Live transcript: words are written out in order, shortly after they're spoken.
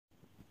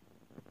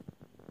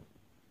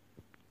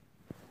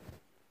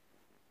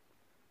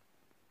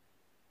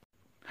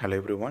Hello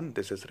everyone,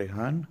 this is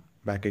Rehan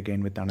back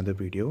again with another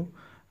video,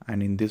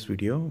 and in this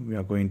video we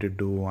are going to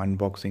do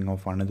unboxing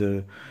of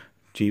another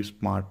cheap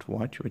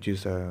smartwatch, which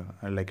is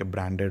like a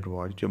branded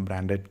watch, a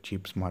branded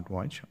cheap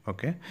smartwatch.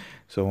 Okay,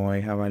 so I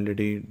have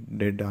already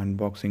did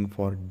unboxing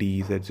for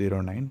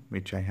DZ09,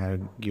 which I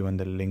have given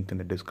the link in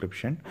the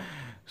description.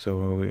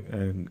 So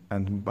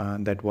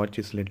that watch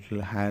is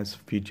has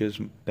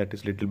features that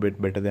is little bit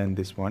better than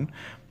this one,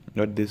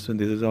 but this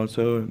is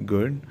also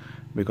good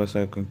because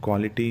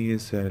quality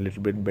is a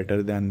little bit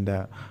better than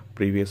the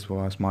previous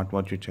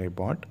smartwatch which I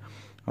bought.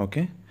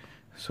 Okay,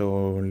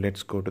 so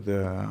let's go to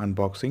the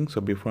unboxing.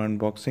 So before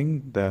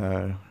unboxing,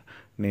 the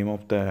name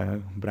of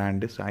the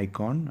brand is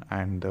Ikon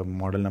and the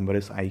model number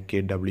is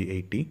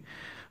IK-W80.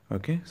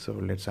 Okay, so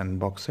let's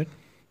unbox it.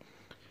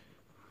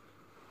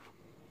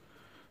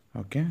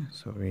 Okay,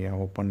 so we have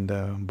opened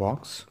the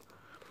box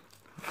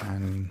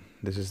and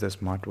this is the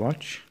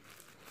smartwatch.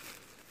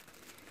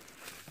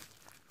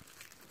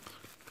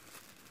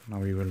 Now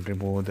we will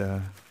remove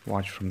the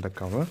watch from the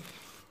cover.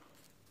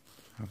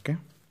 Okay,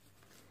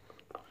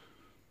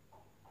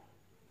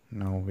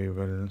 now we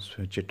will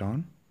switch it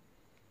on.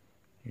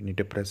 You need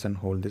to press and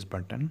hold this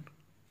button.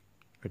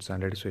 It's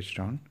already switched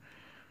on.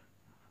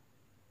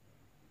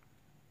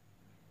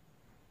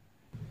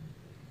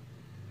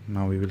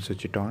 Now we will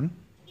switch it on.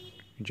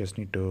 You just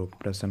need to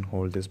press and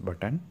hold this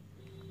button.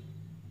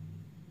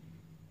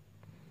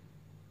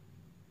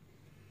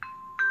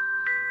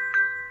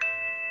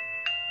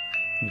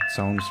 It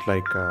sounds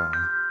like a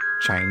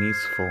Chinese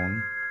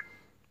phone,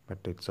 but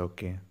it's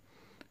okay.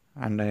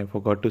 And I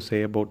forgot to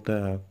say about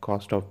the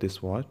cost of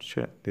this watch.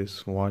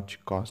 This watch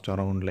cost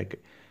around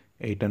like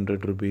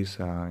 800 rupees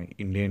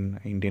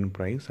Indian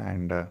price,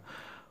 and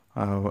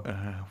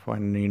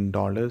in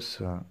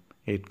dollars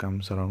it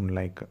comes around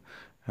like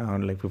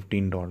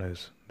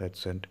 $15.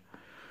 That's it.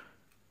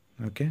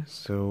 Okay,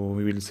 so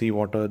we will see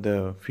what are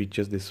the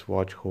features this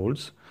watch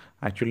holds.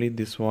 Actually,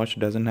 this watch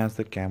doesn't have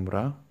the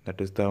camera. That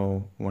is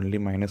the only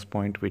minus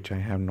point which I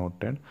have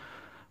noted.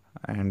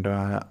 And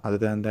other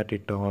than that,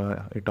 it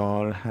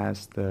all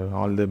has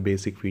all the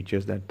basic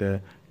features that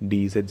the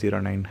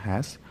DZ09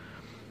 has.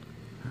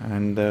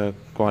 And the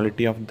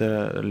quality of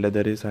the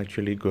leather is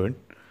actually good,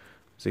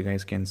 as you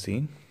guys can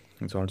see.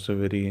 It's also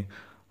very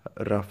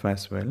rough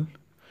as well.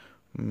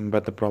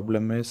 But the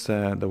problem is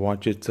the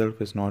watch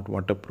itself is not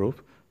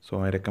waterproof,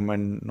 so I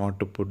recommend not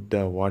to put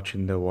the watch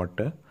in the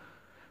water.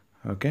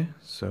 Okay,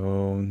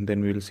 so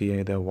then we will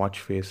see the watch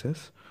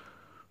faces.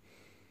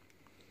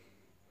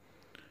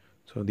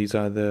 So these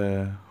are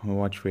the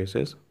watch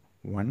faces.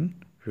 One,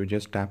 if you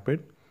just tap it,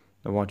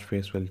 the watch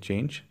face will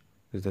change.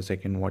 This is the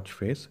second watch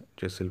face,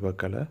 which is silver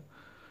color.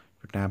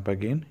 If you tap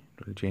again,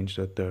 it will change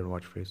the third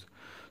watch face.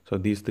 So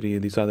these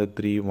are the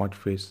three watch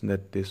faces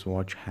that this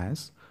watch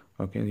has.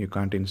 Okay, you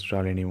can't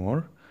install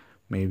anymore.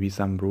 Maybe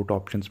some root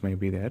options may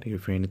be there.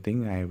 If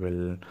anything,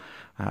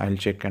 I'll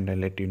check and I'll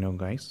let you know,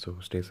 guys. So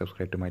stay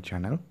subscribed to my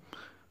channel.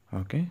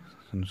 Okay,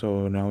 and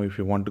so now if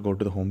you want to go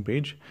to the home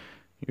page,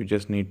 you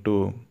just need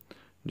to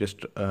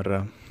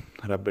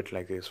rub it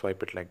like this,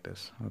 swipe it like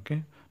this.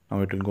 Okay,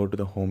 now it will go to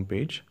the home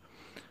page,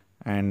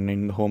 and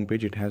in the home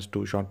page it has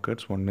two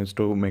shortcuts. One is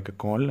to make a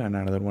call, and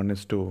another one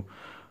is to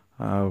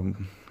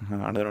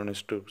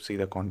see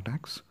the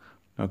contacts.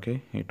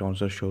 Okay, it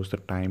also shows the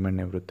time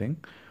and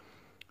everything.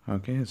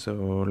 Okay, so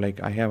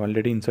like I have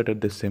already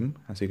inserted the SIM.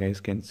 As you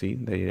guys can see,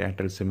 the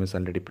Airtel SIM is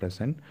already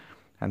present,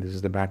 and this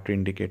is the battery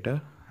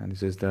indicator, and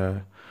this is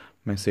the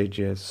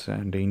messages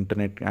and the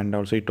internet, and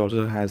also it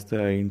also has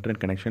the internet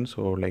connection,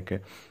 so like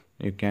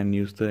you can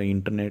use the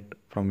internet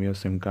from your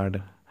SIM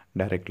card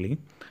directly.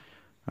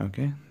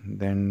 Okay,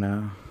 then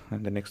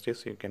and the next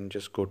is you can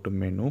just go to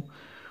menu,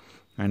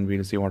 and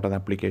we'll see what other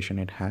application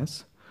it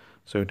has.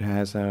 So it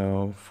has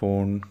a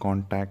phone,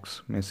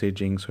 contacts,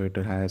 messaging, so it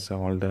has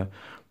all the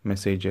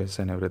messages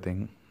and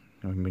everything.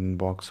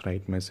 Inbox,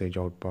 write message,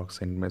 outbox,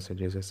 send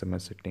messages,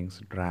 SMS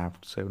settings,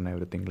 drafts, and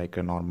everything like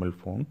a normal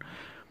phone.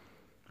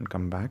 And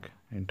come back.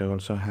 It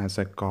also has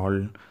a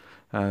call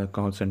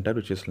center,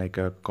 which is like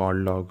a call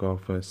log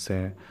of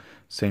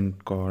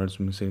sent calls,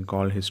 missing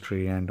call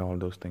history, and all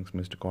those things,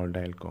 missed call,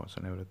 dial calls,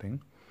 and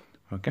everything.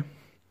 Okay.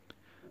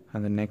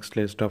 And the next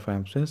list of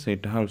apps is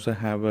it also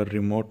have a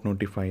remote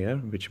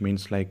notifier, which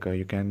means like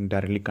you can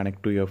directly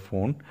connect to your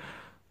phone,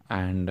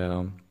 and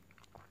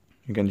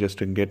you can just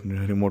get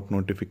remote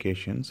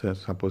notifications.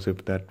 Suppose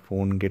if that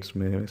phone gets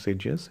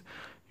messages,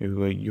 you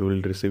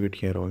will receive it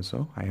here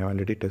also. I have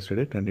already tested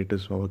it and it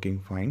is working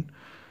fine.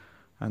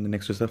 And the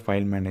next is the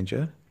file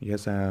manager.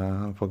 Yes,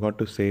 I forgot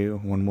to say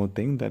one more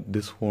thing, that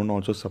this phone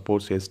also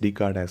supports SD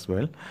card as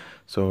well.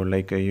 So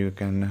like you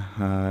can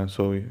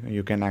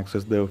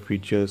access the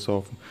features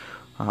of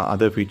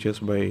other features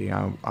by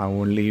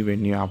only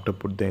when you have to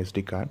put the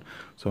SD card.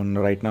 So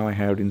right now I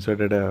have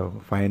inserted a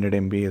 500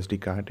 MB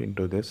SD card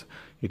into this.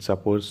 It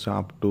supports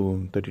up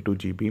to 32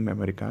 GB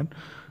memory card,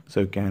 so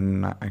you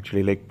can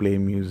actually like play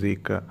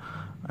music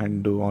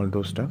and do all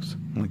those stuffs.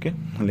 Okay,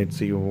 let's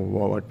see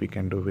what we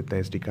can do with the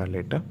SD card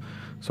later.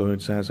 So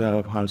it has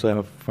also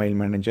a file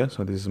manager.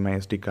 So this is my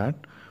SD card.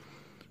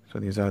 So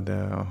these are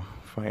the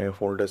 5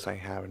 folders I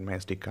have in my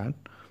SD card.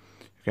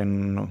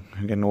 You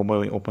can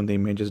open the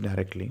images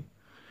directly.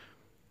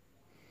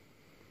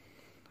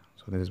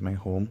 So this is my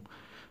home.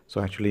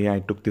 So actually I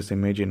took this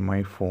image in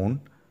my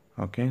phone.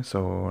 Okay,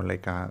 so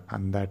like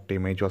and that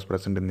image was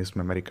present in this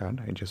memory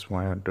card. I just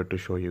wanted to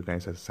show you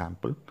guys as a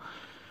sample.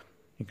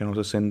 You can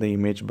also send the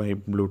image by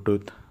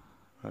Bluetooth.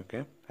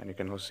 Okay, and you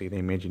can also see the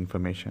image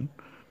information.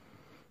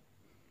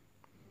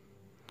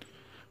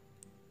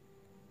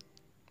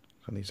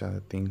 So these are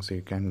the things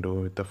you can do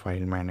with the file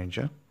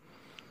manager.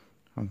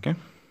 Okay,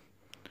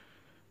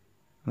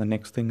 the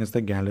next thing is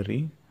the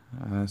gallery.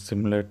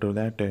 Similar to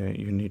that,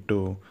 you need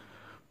to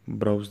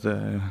browse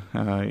the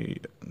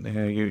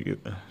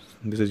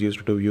this is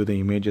used to view the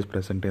images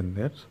present in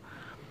there.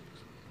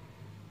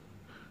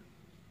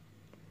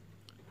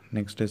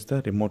 Next is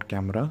the remote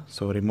camera.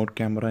 So remote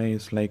camera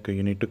is like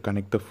you need to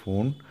connect the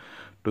phone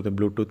to the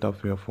Bluetooth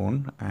of your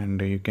phone,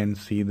 and you can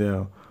see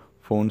the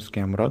phone's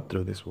camera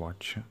through this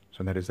watch.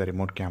 So that is the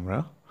remote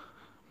camera.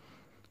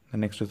 The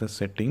next is the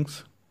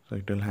settings. So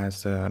it will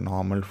has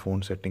normal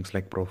phone settings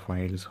like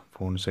profiles,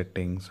 phone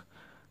settings,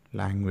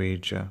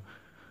 language,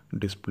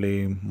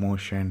 display,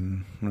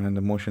 motion, and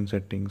the motion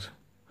settings.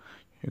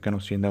 You can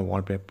also change the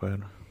wallpaper.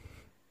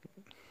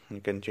 You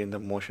can change the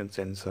motion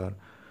sensor.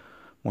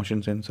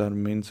 Motion sensor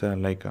means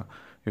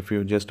if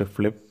you just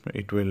flip,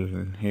 it will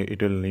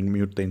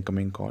mute the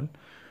incoming call.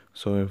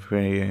 So if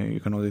you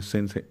can also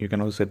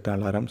set the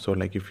alarm. So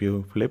like if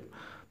you flip,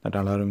 that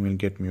alarm will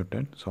get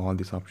muted. So all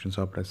these options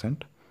are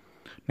present.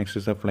 Next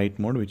is the flight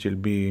mode, which will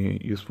be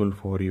useful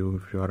for you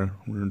if you are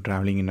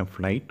traveling in a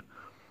flight.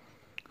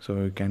 So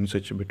you can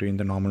switch between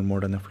the normal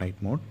mode and the flight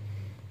mode.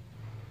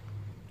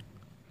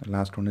 The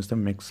last one is the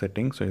mix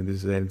setting. So this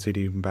is the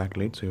LCD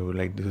backlight. So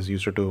like this is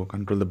used to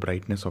control the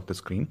brightness of the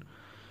screen.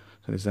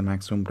 So this is the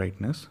maximum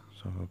brightness.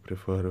 So I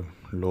prefer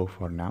low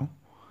for now.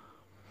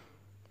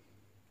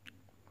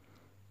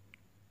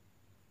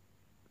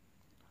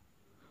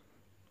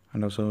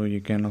 And also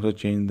you can also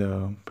change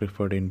the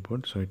preferred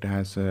input. So it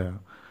has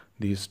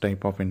these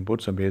type of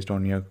inputs. So based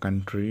on your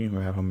country,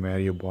 from where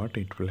you bought,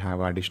 it will have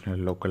additional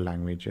local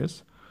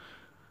languages.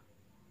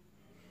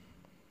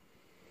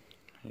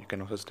 You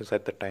can also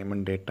set the time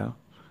and data,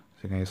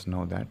 so you guys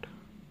know that.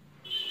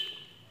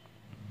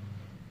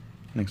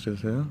 Next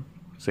is the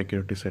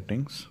security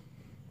settings.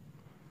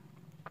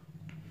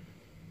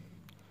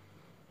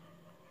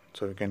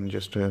 So you can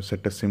just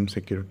set a SIM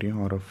security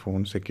or a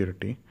phone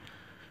security.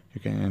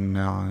 You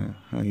can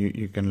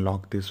you can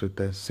lock this with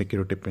a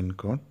security pin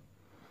code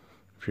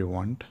if you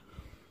want.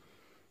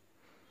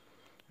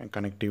 And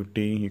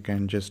connectivity, you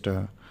can just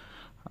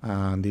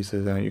this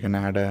is you can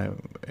add a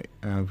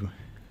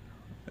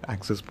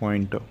access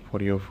point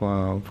for your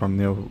from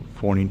your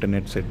phone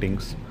internet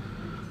settings.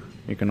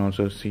 You can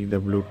also see the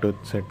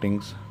Bluetooth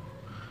settings.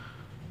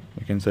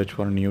 You can search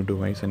for a new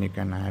device and you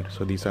can add.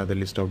 So these are the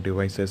list of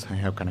devices I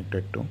have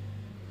connected to.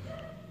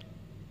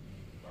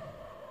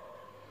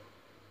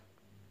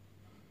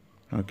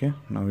 Okay,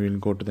 now we will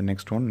go to the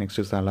next one. Next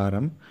is the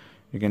alarm.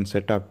 You can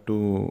set up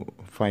to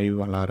 5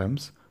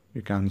 alarms.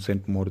 You can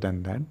set more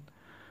than that.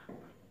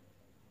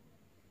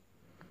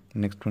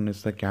 Next one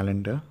is the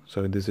calendar.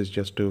 So this is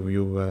just to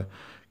view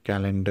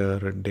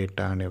calendar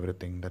data and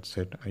everything. That's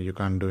it. You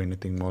can't do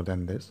anything more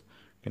than this.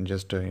 You can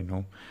just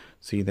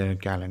see the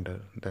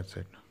calendar. That's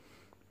it.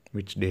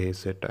 Which day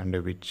is it and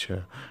which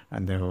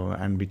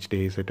and which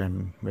day is it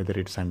and whether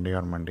it's Sunday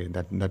or Monday.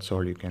 That's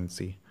all you can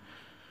see.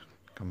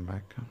 Come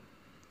back.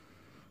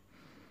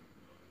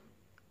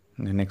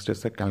 And the next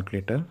is the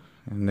calculator,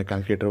 and the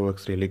calculator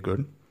works really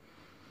good.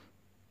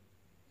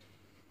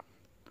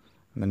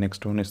 And the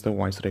next one is the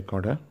voice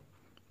recorder.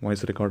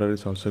 Voice recorder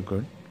is also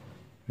good.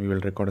 We will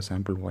record a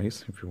sample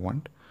voice if you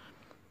want.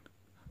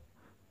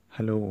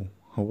 Hello,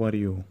 how are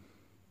you?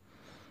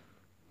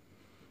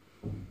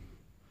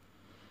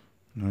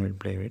 Now we'll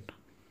play it.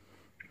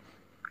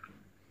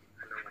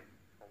 Hello,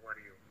 how are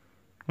you?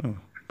 Oh,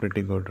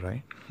 pretty good,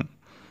 right?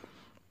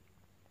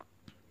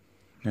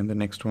 And the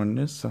next one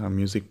is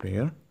music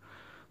player.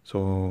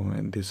 So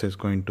this is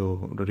going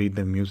to read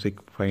the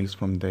music files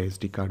from the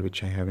SD card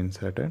which I have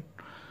inserted.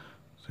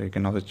 So you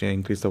can also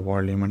increase the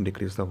volume and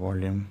decrease the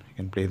volume. You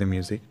can play the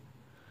music.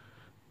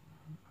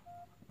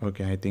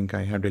 Okay, I think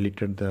I have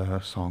deleted the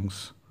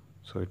songs,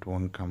 so it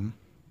won't come.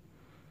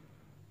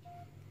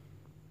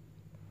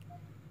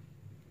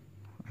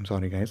 I'm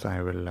sorry guys,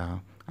 I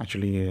will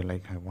actually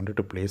I wanted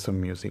to play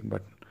some music,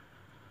 but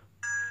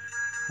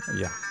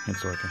yeah,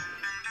 it's okay.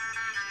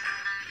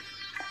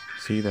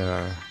 See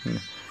the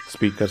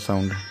speaker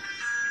sound.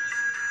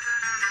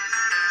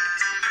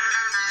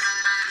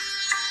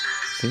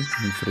 See,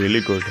 it's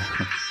really good.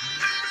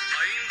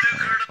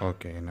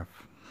 Okay, enough.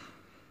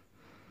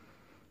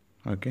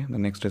 Okay, the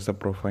next is the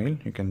profile.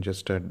 You can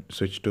just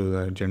switch to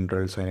the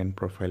general silent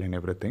profile and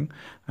everything.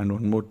 And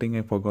one more thing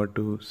I forgot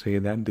to say,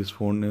 that this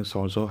phone is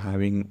also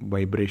having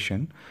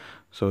vibration,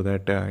 so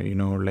that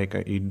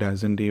it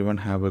doesn't even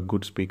have a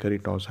good speaker,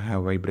 it also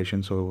have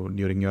vibration. So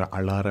during your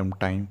alarm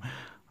time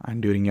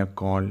and during a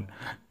call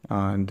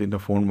the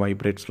phone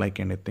vibrates like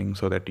anything,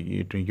 so that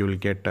you'll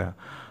get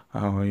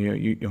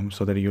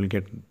so that you'll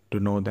get to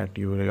know that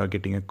you are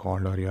getting a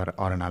call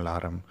or an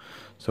alarm.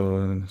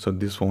 So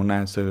this phone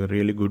has a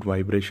really good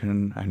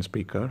vibration and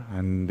speaker,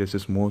 and this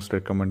is most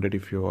recommended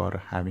if you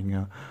are having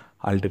a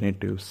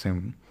alternative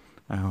sim,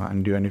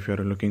 and even if you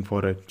are looking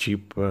for a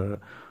cheaper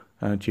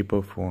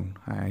phone,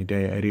 I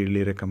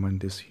really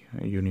recommend this.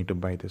 You need to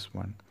buy this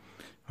one.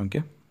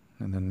 Okay,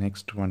 and the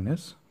next one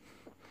is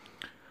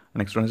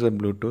the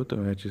Bluetooth,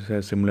 which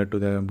is similar to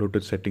the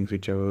Bluetooth settings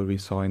whichever we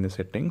saw in the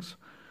settings.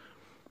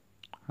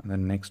 And the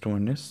next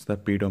one is the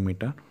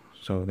pedometer.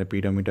 So the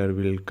pedometer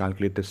will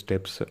calculate the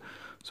steps.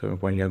 So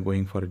while you're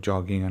going for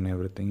jogging and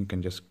everything, you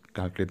can just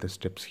calculate the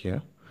steps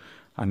here,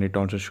 and it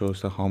also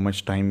shows how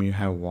much time you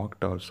have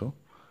walked also.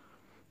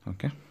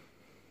 Okay,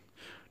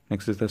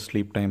 next is the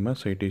sleep timer.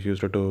 So it is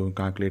used to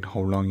calculate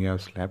how long you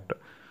have slept.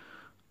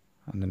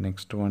 And the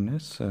next one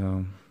is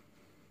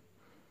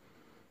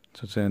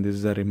this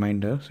is a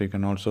reminder. So you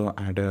can also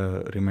add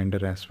a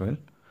reminder as well,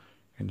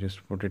 and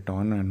just put it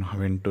on and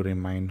when to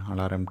remind,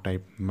 alarm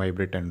type,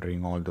 vibrate and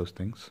ring, all those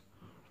things.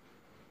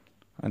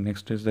 And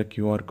next is the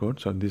QR code.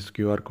 So this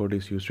QR code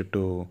is used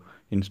to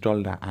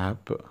install the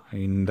app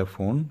in the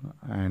phone,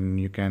 and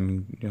you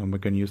can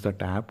use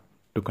that app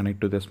to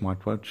connect to the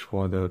smartwatch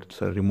for the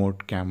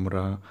remote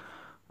camera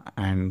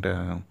and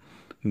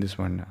this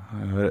one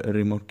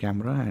remote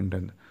camera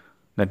and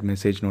that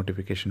message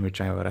notification which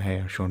I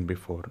have shown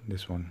before.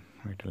 This one,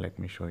 wait, let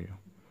me show you.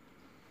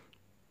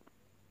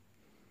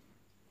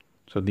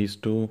 So these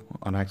two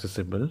are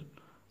accessible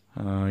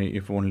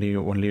if only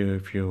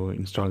if you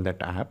install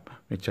that app,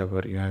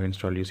 whichever you have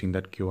installed using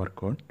that QR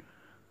code.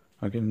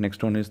 Okay,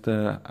 next one is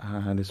the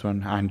this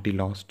one,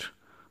 anti-lost.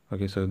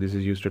 Okay, so this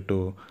is used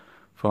to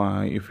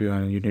for if you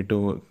need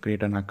to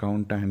create an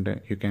account,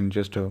 and you can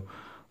just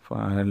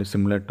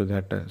similar to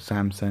that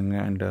Samsung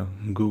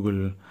and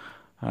Google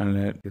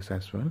and this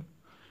as well.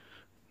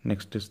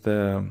 Next is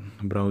the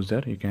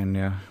browser, you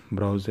can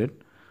browse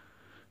it.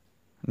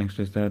 Next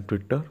is the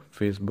Twitter,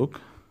 Facebook,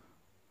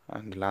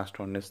 and the last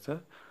one is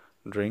the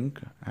drink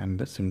and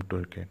the SIM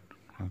toolkit.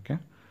 Okay,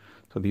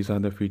 so these are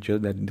the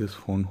features that this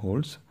phone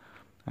holds,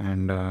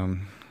 and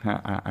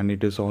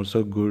it is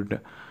also good.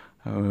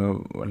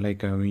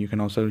 You can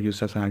also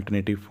use as an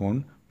alternative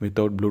phone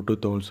without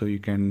Bluetooth. Also, you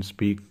can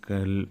speak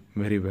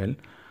very well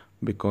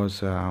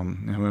because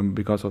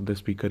of the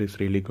speaker is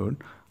really good.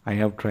 I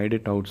have tried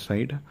it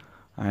outside,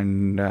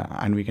 and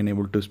we can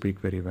able to speak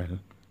very well.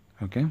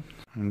 Okay,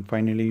 and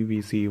finally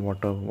we see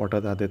what are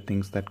the other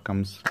things that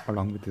comes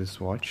along with this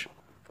watch.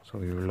 So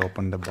we will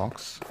open the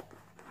box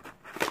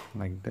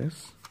like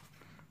this.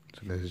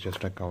 So this is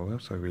just a cover,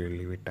 so we will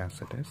leave it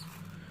as it is.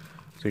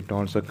 So it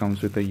also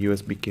comes with a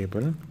USB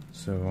cable.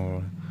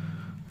 So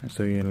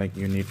you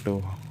need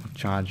to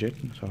charge it.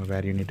 So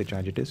where you need to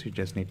charge it is, you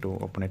just need to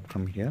open it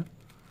from here.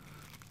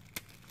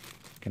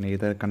 You can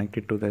either connect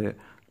it to the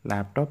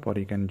laptop, or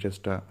you can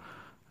just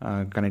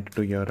connect it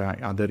to your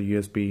other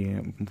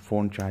USB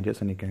phone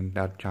chargers, and you can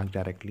charge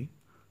directly.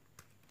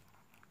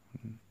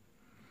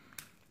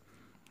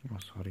 Oh,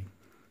 sorry.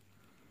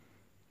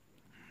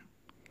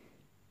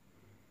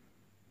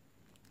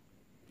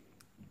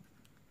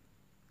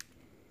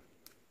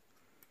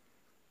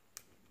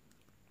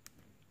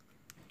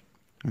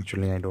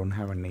 Actually, I don't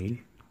have a nail.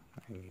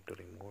 I need to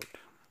remove it.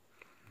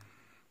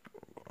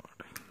 Oh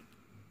God.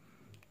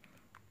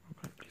 Oh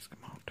God, please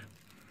come out.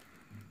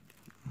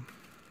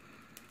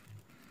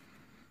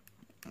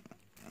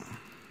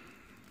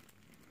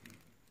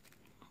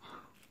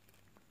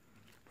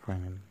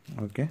 Fine.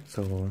 Okay,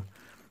 so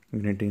you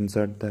need to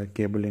insert the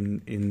cable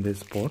in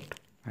this port,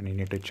 and you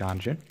need to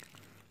charge it.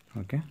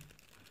 Okay,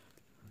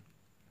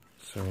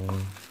 so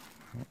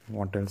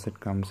what else it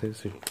comes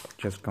is, it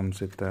just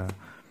comes with the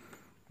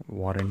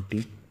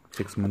warranty,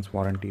 6 months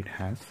warranty it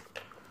has,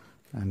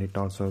 and it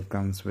also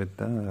comes with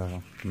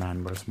the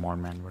manual, small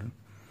manual.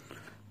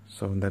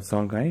 So that's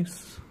all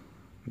guys,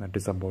 that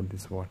is about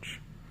this watch.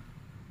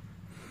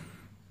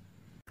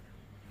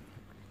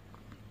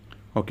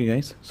 Okay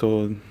guys,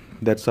 so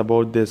that's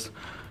about this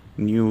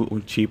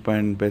new cheap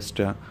and best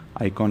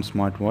Ikon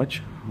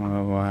smartwatch.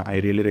 I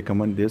really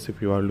recommend this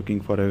if you are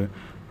looking for a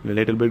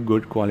little bit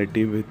good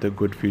quality with the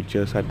good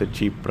features at the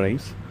cheap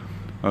price.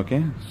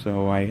 Okay,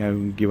 so I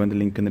have given the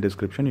link in the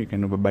description, you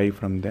can buy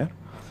from there.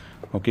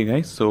 Okay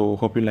guys, so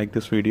hope you like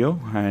this video,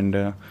 and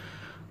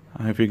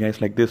if you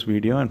guys like this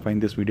video and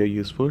find this video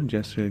useful,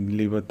 just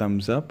leave a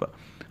thumbs up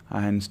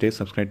and stay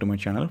subscribed to my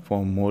channel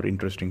for more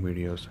interesting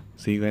videos.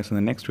 See you guys in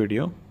the next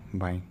video.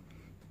 Bye.